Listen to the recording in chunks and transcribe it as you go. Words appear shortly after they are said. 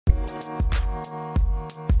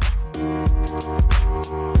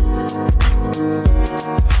Hello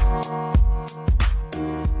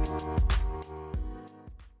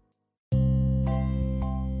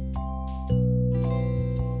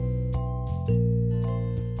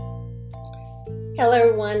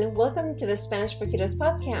everyone, welcome to the Spanish for Kiddos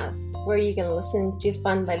podcast, where you can listen to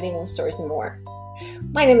fun bilingual stories and more.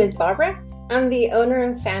 My name is Barbara. I'm the owner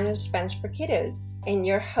and fan of Spanish for Kiddos and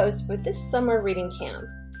your host for this summer reading camp.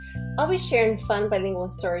 I'll be sharing fun bilingual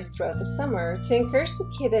stories throughout the summer to encourage the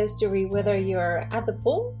kiddos to read whether you're at the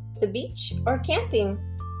pool, the beach, or camping.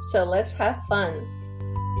 So let's have fun.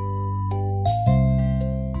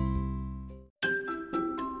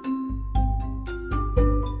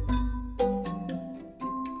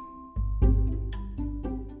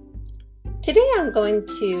 Today I'm going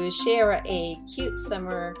to share a cute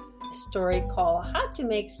summer story called How to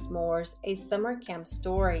Make S'mores, a summer camp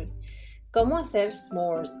story. Cómo hacer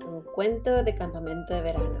s'mores, un cuento de campamento de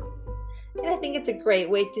verano. And I think it's a great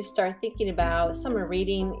way to start thinking about summer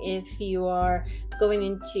reading if you are going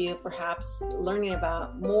into perhaps learning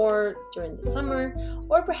about more during the summer,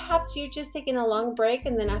 or perhaps you're just taking a long break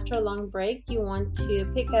and then after a long break you want to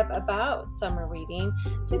pick up about summer reading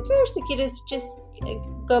to encourage the kiddos to just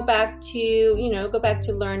go back to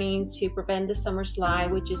learning to prevent the summer slide,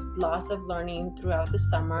 which is loss of learning throughout the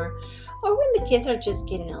summer, or when the kids are just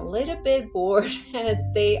getting a little bit bored as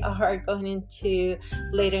they are going into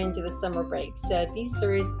later into the summer break. So these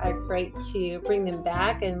stories are great to bring them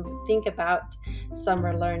back and think about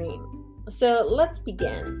summer learning. So let's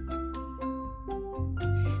begin.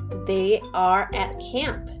 They are at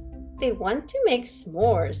camp. They want to make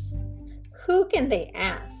s'mores. Who can they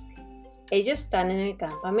ask? Ellos están en el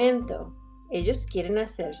campamento. Ellos quieren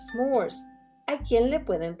hacer s'mores. ¿A quién le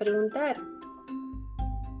pueden preguntar?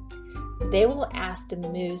 They will ask the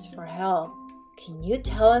moose for help. Can you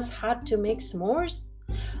tell us how to make s'mores?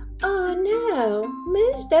 Oh no,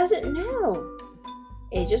 Moose doesn't know.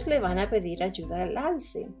 Ellos le van a pedir ayuda al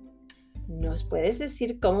alce. ¿Nos puedes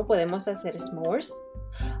decir cómo podemos hacer s'mores?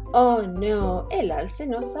 Oh no, el alce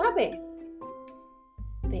no sabe.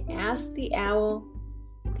 They ask the owl.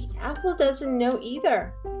 The owl doesn't know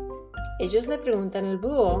either. Ellos le preguntan al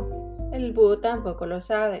búho. El búho tampoco lo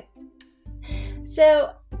sabe.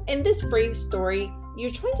 So, in this brief story,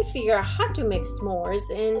 you're trying to figure out how to make s'mores,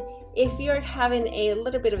 and if you're having a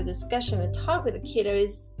little bit of a discussion and talk with the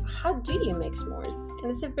kiddos, how do you make s'mores?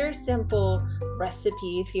 And it's a very simple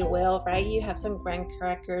recipe, if you will, right? You have some graham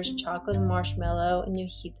crackers, chocolate, and marshmallow, and you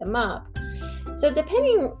heat them up. So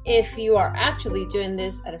depending if you are actually doing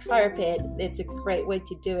this at a fire pit, it's a great way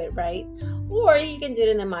to do it, right? Or you can do it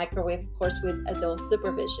in the microwave, of course, with adult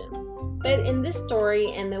supervision. But in this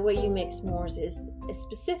story, and the way you make s'mores is a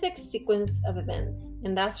specific sequence of events.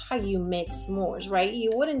 And that's how you make s'mores, right?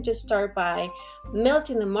 You wouldn't just start by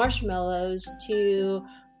melting the marshmallows to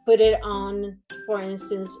put it on, for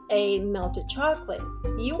instance, a melted chocolate.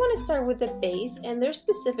 You want to start with the base, and there's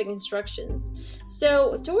specific instructions.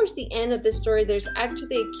 So towards the end of the story, there's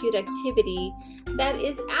actually a cute activity that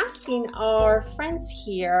is asking our friends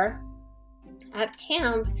here at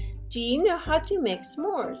camp, do you know how to make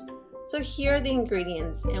s'mores? So here are the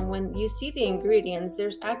ingredients, and when you see the ingredients,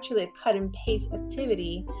 there's actually a cut and paste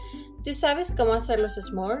activity. ¿Tú sabes cómo hacer los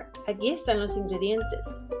s'mores? Aquí están los ingredientes.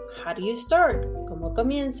 How do you start? ¿Cómo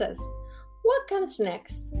comienzas? What comes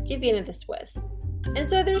next? ¿Qué viene después? And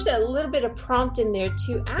so there's a little bit of prompt in there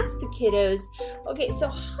to ask the kiddos, okay, so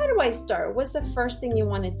how do I start? What's the first thing you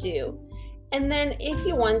want to do? And then if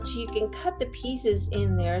you want to, you can cut the pieces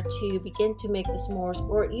in there to begin to make the s'mores,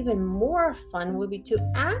 or even more fun would be to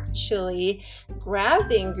actually grab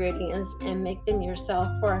the ingredients and make them yourself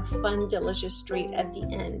for a fun, delicious treat at the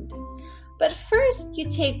end. But first, you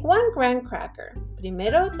take 1 graham cracker.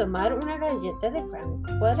 Primero, tomar una galleta de graham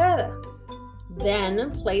cuadrada.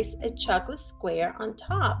 Then, place a chocolate square on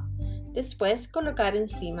top. Después, colocar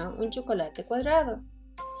encima un chocolate cuadrado.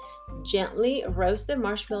 Gently roast the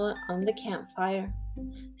marshmallow on the campfire.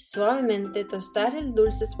 Suavemente tostar el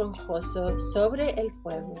dulce esponjoso sobre el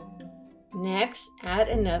fuego. Next, add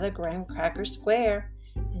another graham cracker square.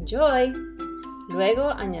 Enjoy!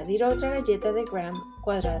 Luego, añadir otra galleta de graham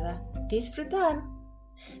cuadrada. Disfrutar!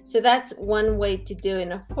 So that's one way to do it.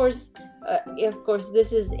 And of course,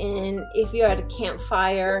 this is if you're at a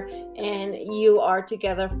campfire and you are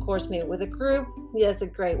together, of course, maybe with a group, that's a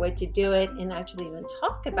great way to do it, and actually even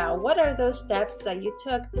talk about what are those steps that you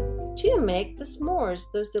took to make the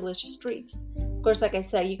s'mores, those delicious treats. Of course, like I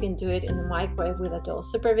said, you can do it in the microwave with adult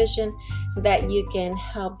supervision, that you can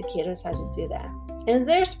help the kiddos how to do that. And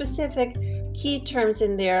there are specific key terms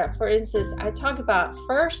in there. For instance, I talk about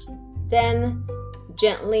first, then,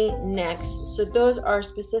 gently next. So those are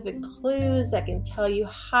specific clues that can tell you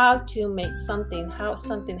how to make something, how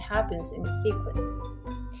something happens in a sequence.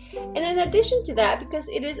 And in addition to that, because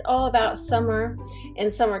it is all about summer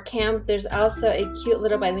and summer camp, there's also a cute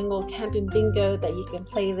little bilingual camping bingo that you can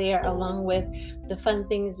play there, along with the fun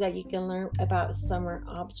things that you can learn about summer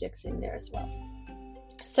objects in there as well.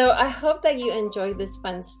 So I hope that you enjoyed this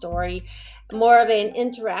fun story, more of an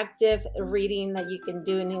interactive reading that you can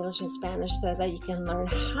do in English and Spanish so that you can learn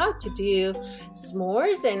how to do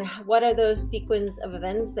s'mores and what are those sequence of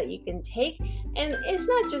events that you can take. And it's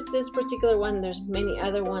not just this particular one, there's many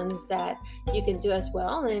other ones that you can do as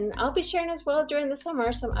well. And I'll be sharing as well during the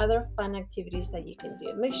summer some other fun activities that you can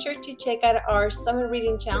do. Make sure to check out our summer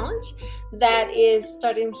reading challenge that is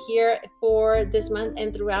starting here for this month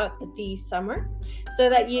and throughout the summer, so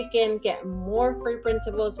that you can get more free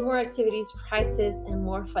printables, more activities, prizes, and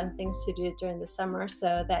more fun things to do during the summer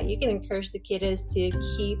so that you can encourage the kiddos to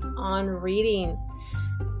keep on reading.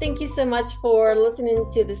 Thank you so much for listening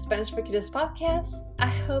to the Spanish for Kiddos podcast. I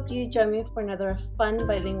hope you join me for another fun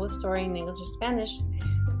bilingual story in English or Spanish.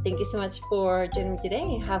 Thank you so much for joining me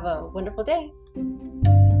today. Have a wonderful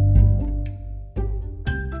day.